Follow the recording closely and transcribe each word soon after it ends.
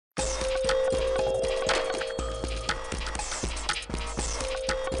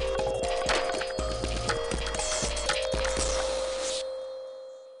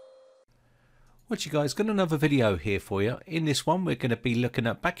What you guys, got another video here for you. In this one we're going to be looking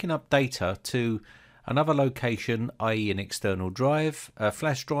at backing up data to another location, i.e. an external drive, a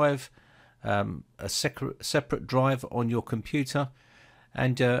flash drive, a separate drive on your computer,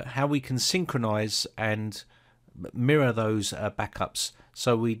 and how we can synchronize and mirror those backups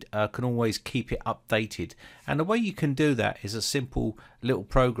so we can always keep it updated. And the way you can do that is a simple little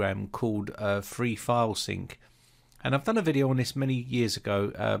program called FreeFileSync. And I've done a video on this many years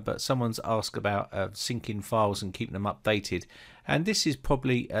ago, but someone's asked about syncing files and keeping them updated. And this is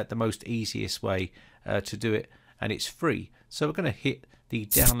probably the most easiest way to do it, and it's free. So we're going to hit the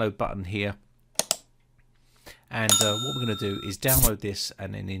download button here. And what we're going to do is download this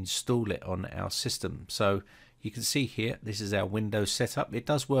and then install it on our system. So you can see here, this is our Windows setup. It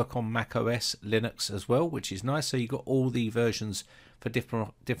does work on Mac OS, Linux as well, which is nice. So you've got all the versions for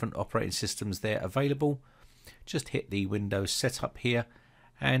different operating systems there available. Just hit the Windows setup here,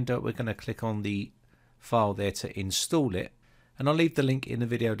 and we're going to click on the file there to install it, and I'll leave the link in the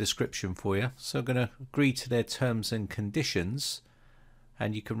video description for you. So I'm going to agree to their terms and conditions,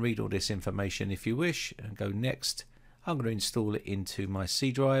 and you can read all this information if you wish and go next. I'm going to install it into my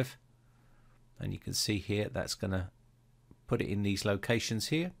C drive, and you can see here that's going to put it in these locations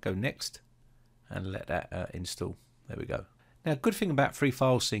here. Go next and let that install. There we go. Now, good thing about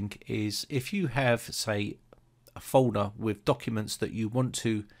FreeFileSync is if you have, say, a folder with documents that you want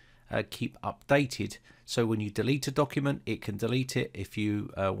to keep updated, so when you delete a document, it can delete it. If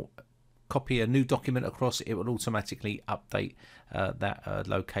you copy a new document across, it will automatically update that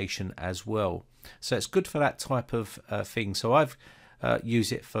location as well. So it's good for that type of thing. So I've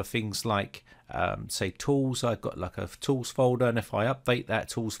used it for things like, say, tools. I've got like a tools folder, and if I update that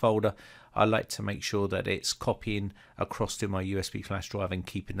tools folder, I like to make sure that it's copying across to my USB flash drive and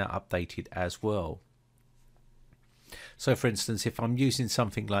keeping that updated as well. So for instance, if I'm using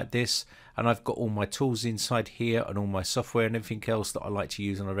something like this and I've got all my tools inside here and all my software and everything else that I like to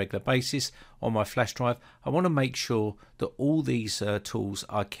use on a regular basis on my flash drive, I want to make sure that all these tools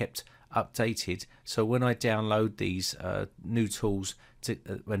are kept updated. So when I download these new tools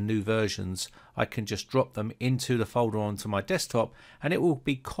and new versions, I can just drop them into the folder onto my desktop, and it will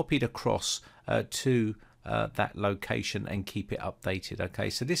be copied across to that location and keep it updated. Okay,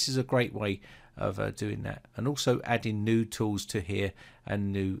 so this is a great way of doing that, and also adding new tools to here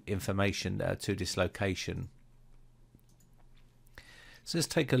and new information to this location. So let's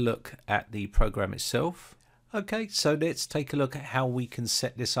take a look at the program itself. Okay, so let's take a look at how we can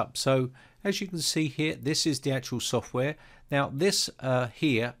set this up. So as you can see here, this is the actual software. Now this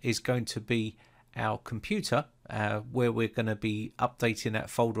here is going to be our computer where we're going to be updating that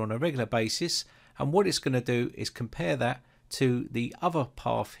folder on a regular basis, and what it's going to do is compare that to the other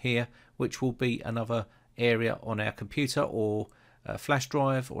path here, which will be another area on our computer, or a flash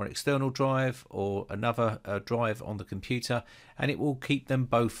drive or an external drive or another drive on the computer, and it will keep them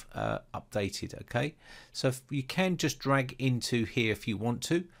both updated. Okay, so if you can just drag into here if you want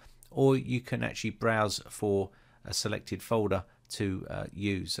to, or you can actually browse for a selected folder to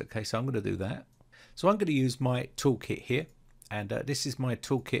use. Okay, so I'm going to do that. So I'm going to use my toolkit here, and this is my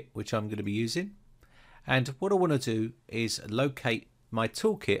toolkit which I'm going to be using. And what I want to do is locate my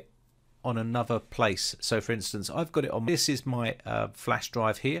toolkit on another place. So for instance, I've got it on, this is my flash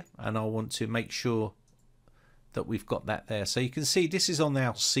drive here, and I want to make sure that we've got that there. So you can see this is on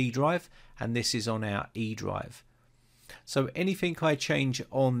our C drive and this is on our E drive. So anything I change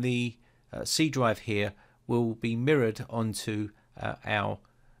on the C drive here will be mirrored onto our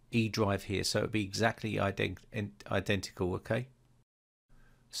E drive here, so it'll be exactly identical. Okay,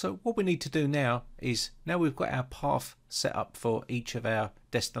 so what we need to do now is, now we've got our path set up for each of our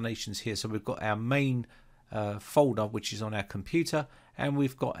destinations here. So we've got our main folder which is on our computer, and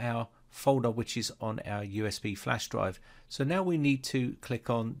we've got our folder which is on our USB flash drive. So now we need to click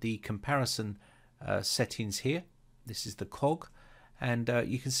on the comparison settings here. This is the cog, and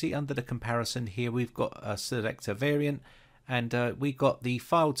you can see under the comparison here we've got a select a variant, and we got the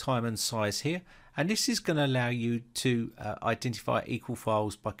file time and size here, and this is going to allow you to identify equal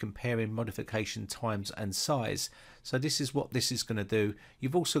files by comparing modification times and size. So this is what this is going to do.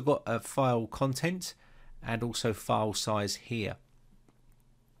 You've also got a file content and also file size here.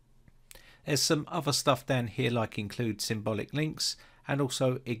 There's some other stuff down here, like include symbolic links and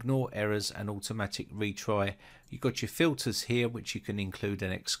also ignore errors and automatic retry. You've got your filters here which you can include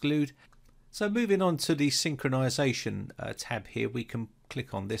and exclude. So moving on to the synchronization tab here, we can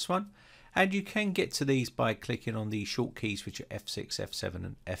click on this one, and you can get to these by clicking on the short keys, which are F6, F7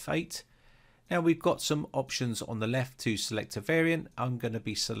 and F8. Now we've got some options on the left to select a variant. I'm going to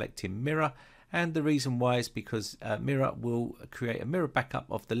be selecting mirror, and the reason why is because mirror will create a mirror backup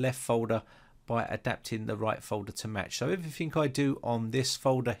of the left folder by adapting the right folder to match. So everything I do on this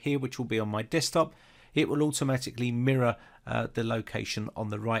folder here, which will be on my desktop, it will automatically mirror the location on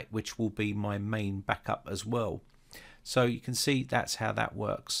the right, which will be my main backup as well. So you can see that's how that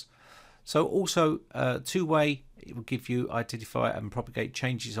works. So also two-way, it will give you identify and propagate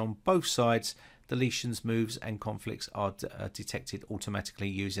changes on both sides. Deletions, moves and conflicts are detected automatically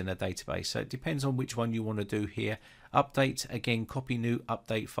using a database. So it depends on which one you want to do here. Update, again, copy new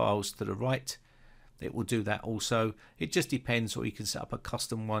update files to the right. It will do that also. It just depends, or you can set up a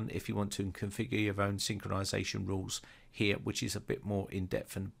custom one if you want to configure your own synchronization rules here, which is a bit more in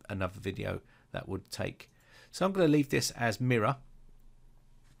depth and another video that would take. So I'm going to leave this as mirror.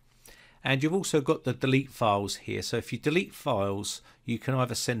 And you've also got the delete files here. So if you delete files, you can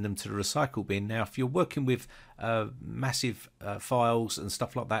either send them to the recycle bin. Now, if you're working with massive files and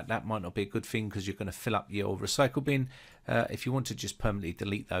stuff like that, that might not be a good thing because you're going to fill up your recycle bin. If you want to just permanently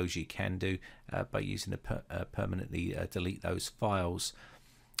delete those, you can do by using a permanently delete those files.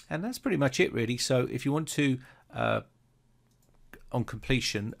 And that's pretty much it, really. So if you want to, on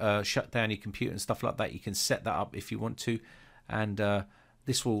completion, shut down your computer and stuff like that, you can set that up if you want to. And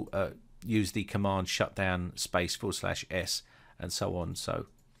this will use the command shutdown /s and so on. So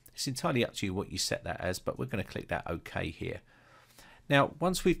it's entirely up to you what you set that as, but we're going to click that OK here. Now,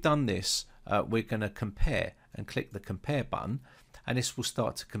 once we've done this, we're going to compare and click the compare button, and this will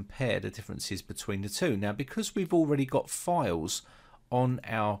start to compare the differences between the two. Now, because we've already got files on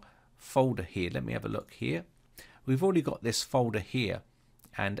our folder here, let me have a look here. We've already got this folder here,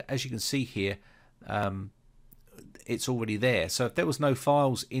 and as you can see here, it's already there. So if there was no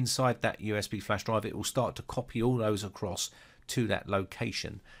files inside that USB flash drive, it will start to copy all those across to that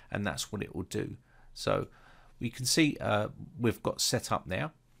location, and that's what it will do. So we can see we've got set up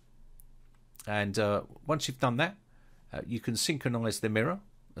now, and once you've done that, you can synchronize the mirror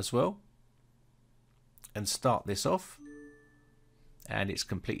as well and start this off, and it's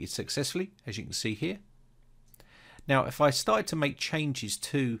completed successfully, as you can see here. Now if I started to make changes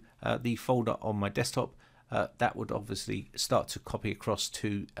to the folder on my desktop, that would obviously start to copy across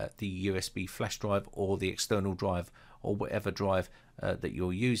to the USB flash drive or the external drive or whatever drive that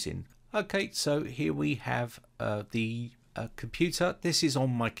you're using. Okay, so here we have the computer. This is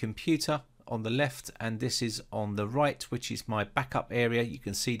on my computer on the left, and this is on the right, which is my backup area. You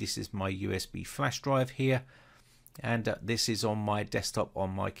can see this is my USB flash drive here, and this is on my desktop on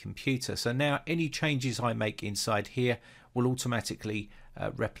my computer. So now any changes I make inside here will automatically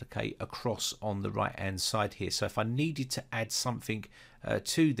replicate across on the right hand side here. So if I needed to add something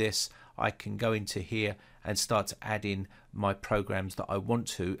to this, I can go into here and start to add in my programs that I want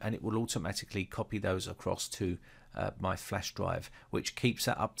to, and it will automatically copy those across to my flash drive, which keeps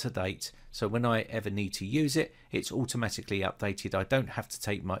that up to date. So when I ever need to use it, it's automatically updated. I don't have to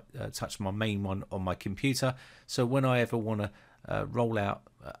take my touch my main one on my computer. So when I ever want to roll out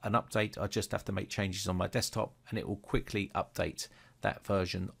an update, I just have to make changes on my desktop, and it will quickly update that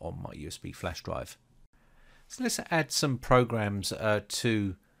version on my USB flash drive. So let's add some programs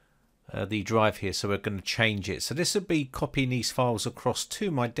to the drive here. So we're going to change it. So this would be copying these files across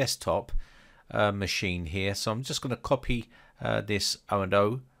to my desktop machine here. So I'm just going to copy this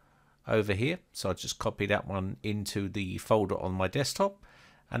O&O over here. So I'll just copy that one into the folder on my desktop,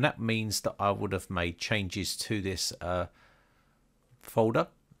 and that means that I would have made changes to this folder.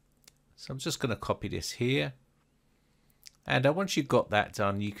 So I'm just going to copy this here, and once you've got that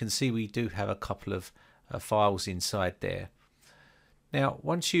done, you can see we do have a couple of files inside there. Now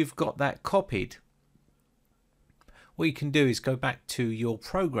once you've got that copied, what you can do is go back to your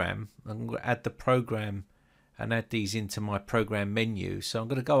program and add the program and add these into my program menu. So I'm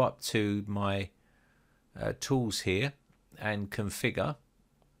going to go up to my tools here and configure.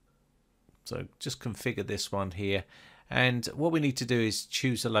 So just configure this one here, and what we need to do is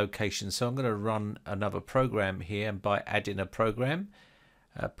choose a location. So I'm going to run another program here, and by adding a program,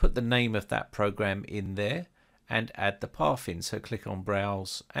 put the name of that program in there and add the path in. So click on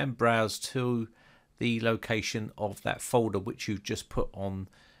browse and browse to the location of that folder which you've just put on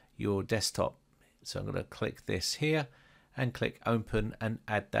your desktop. So I'm going to click this here and click open and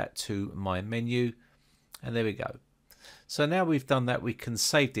add that to my menu, and there we go. So now we've done that, we can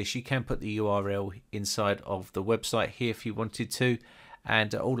save this. You can put the URL inside of the website here if you wanted to,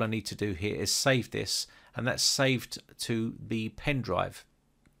 and all I need to do here is save this, and that's saved to the pen drive.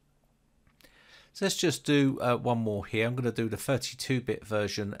 So let's just do one more here. I'm going to do the 32-bit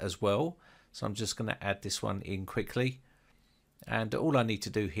version as well. So I'm just going to add this one in quickly, and all I need to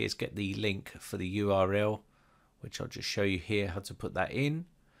do here is get the link for the URL, which I'll just show you here how to put that in.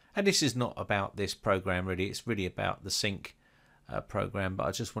 And this is not about this program really, it's really about the sync program, but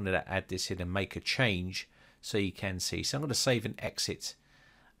I just wanted to add this in and make a change so you can see. So I'm going to save and exit,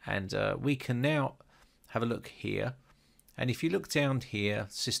 and we can now have a look here. And if you look down here,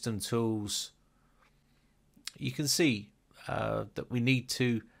 System Tools, you can see that we need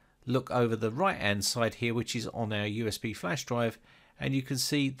to look over the right hand side here, which is on our USB flash drive, and you can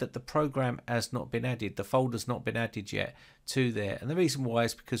see that the program has not been added. The folder's not been added yet to there, and the reason why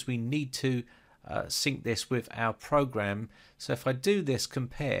is because we need to sync this with our program. So if I do this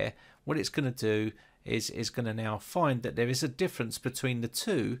compare, what it's going to do is going to now find that there is a difference between the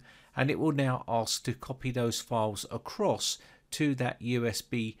two, and it will now ask to copy those files across to that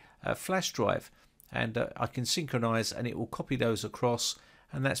USB flash drive, and I can synchronize and it will copy those across,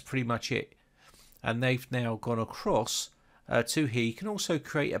 and that's pretty much it. And they've now gone across to here. You can also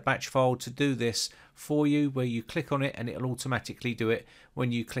create a batch file to do this for you, where you click on it and it'll automatically do it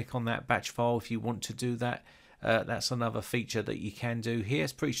when you click on that batch file if you want to do that. That's another feature that you can do here.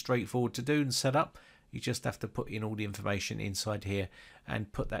 It's pretty straightforward to do and set up. You just have to put in all the information inside here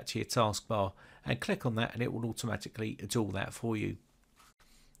and put that to your taskbar and click on that, and it will automatically do all that for you.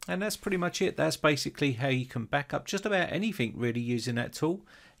 And that's pretty much it. That's basically how you can back up just about anything really using that tool.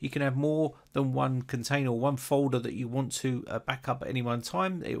 You can have more than one container or one folder that you want to back up at any one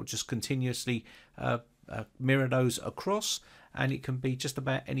time. It will just continuously mirror those across, and it can be just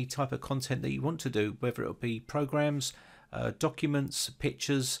about any type of content that you want to do, whether it be programs, documents,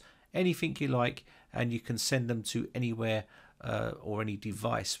 pictures, anything you like, and you can send them to anywhere or any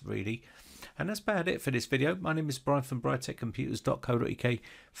device really. And that's about it for this video. My name is Brian from briteccomputers.co.uk.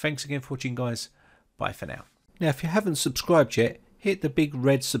 Thanks again for watching, guys. Bye for now. Now, if you haven't subscribed yet, hit the big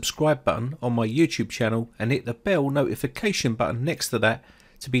red subscribe button on my YouTube channel and hit the bell notification button next to that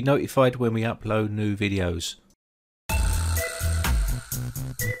to be notified when we upload new videos.